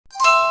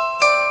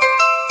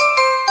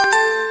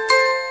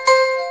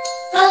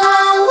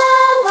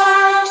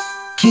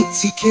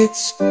Kidzy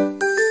Kids.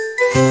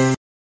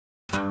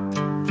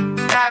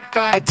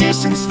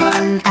 Addition's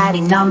fun,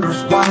 adding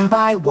numbers one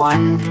by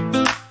one.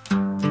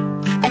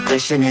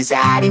 Addition is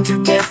adding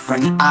two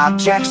different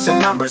objects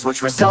of numbers,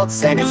 which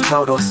results in its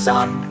total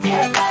sum.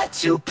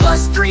 2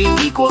 plus 3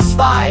 equals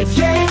 5.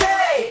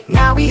 Yay!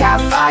 Now we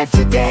have 5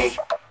 today.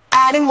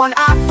 Adding 1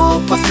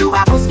 apple plus 2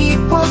 apples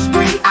equals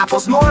 3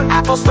 apples. More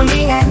apples for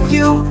me and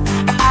you.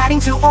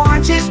 Adding 2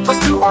 oranges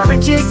plus 2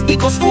 oranges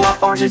equals 4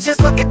 oranges.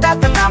 Just look at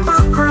that, the number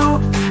grew.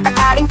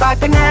 Adding 5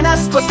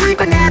 bananas plus 3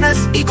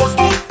 bananas equals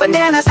 8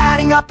 bananas.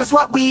 Adding up is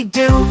what we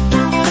do.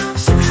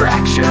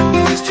 Subtraction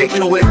is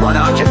taking away one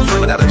object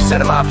from another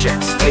set of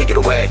objects. Take it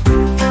away.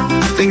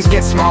 Things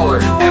get smaller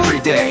every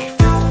day.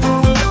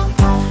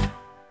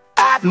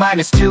 Add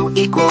minus 2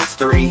 equals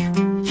 3.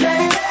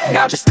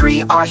 Now just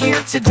 3 are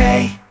here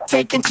today.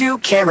 Taking 2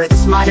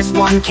 carrots minus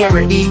 1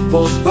 carrot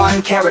equals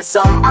 1 carrot.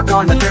 Some are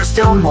gone, but there's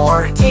still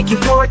more. Taking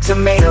 4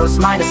 tomatoes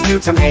minus 2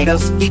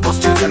 tomatoes equals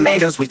 2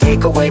 tomatoes. We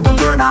take away, but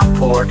we're not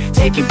poor.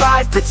 Taking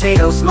 5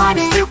 potatoes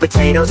minus 2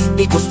 potatoes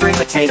equals 3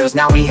 potatoes.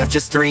 Now we have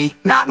just 3,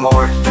 not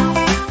more.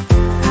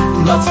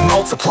 Let's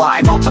multiply.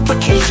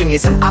 Multiplication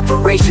is an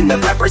operation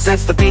that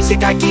represents the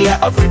basic idea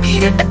of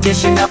repeated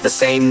addition of the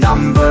same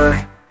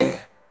number.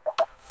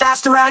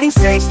 Faster adding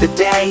saves the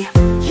day.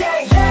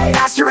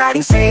 Faster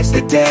adding saves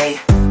the day.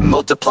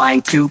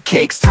 Multiplying 2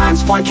 cakes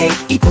times 1 cake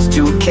equals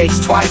 2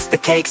 cakes, twice the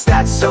cakes.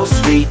 That's so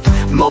sweet.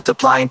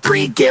 Multiplying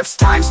 3 gifts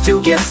times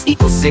 2 gifts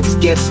equals 6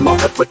 gifts.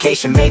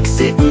 Multiplication makes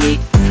it neat.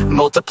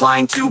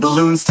 Multiplying 2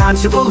 balloons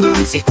times 2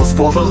 balloons equals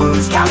 4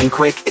 balloons. Counting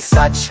quick is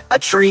such a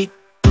treat.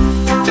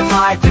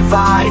 Divide,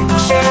 divide,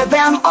 share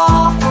them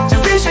all.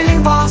 Division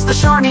involves the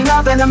shortening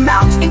of an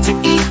amount into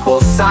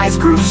equal size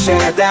groups.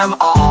 Share them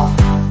all.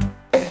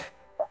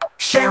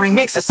 Sharing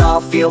makes us all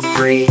feel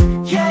free.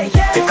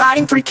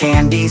 Dividing 3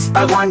 candies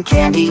by 1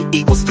 candy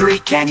equals 3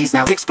 candies.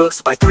 Now 6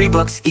 books by 3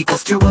 books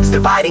equals 2 books.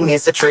 Dividing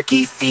is a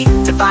tricky feat.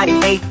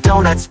 Dividing 8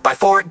 donuts by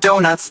 4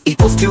 donuts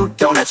equals 2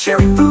 donuts.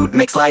 Sharing food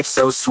makes life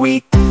so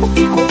sweet.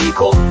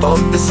 Equal,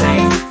 both the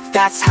same.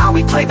 That's how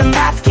we play the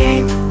math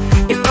game.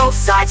 If both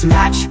sides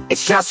match,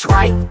 it's just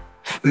right.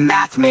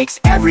 Math makes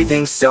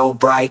everything so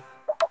bright.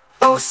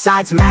 Both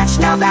sides match,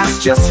 now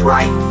that's just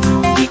right.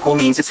 Equal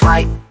means it's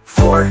right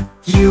for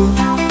you.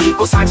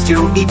 Equal times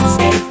 2 equals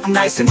 8,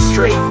 nice and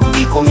straight.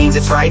 Equal means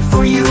it's right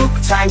for you.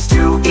 Times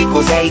 2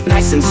 equals 8,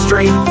 nice and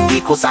straight.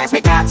 Equal signs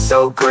make math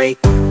so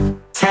great.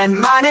 10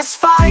 minus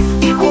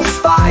 5 equals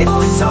 5.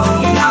 So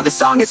now the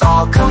song is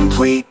all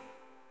complete.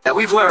 That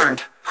we've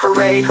learned.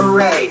 Hooray,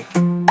 hooray.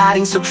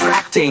 Adding,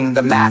 subtracting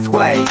the math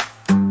way.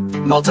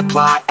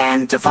 Multiply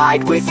and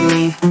divide with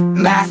me.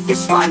 Math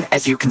is fun,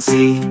 as you can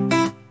see.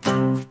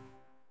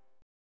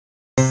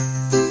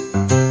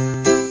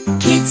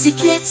 Kidzy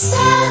Kids,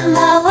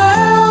 hello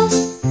world.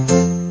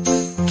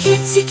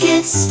 Kidzy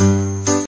Kids.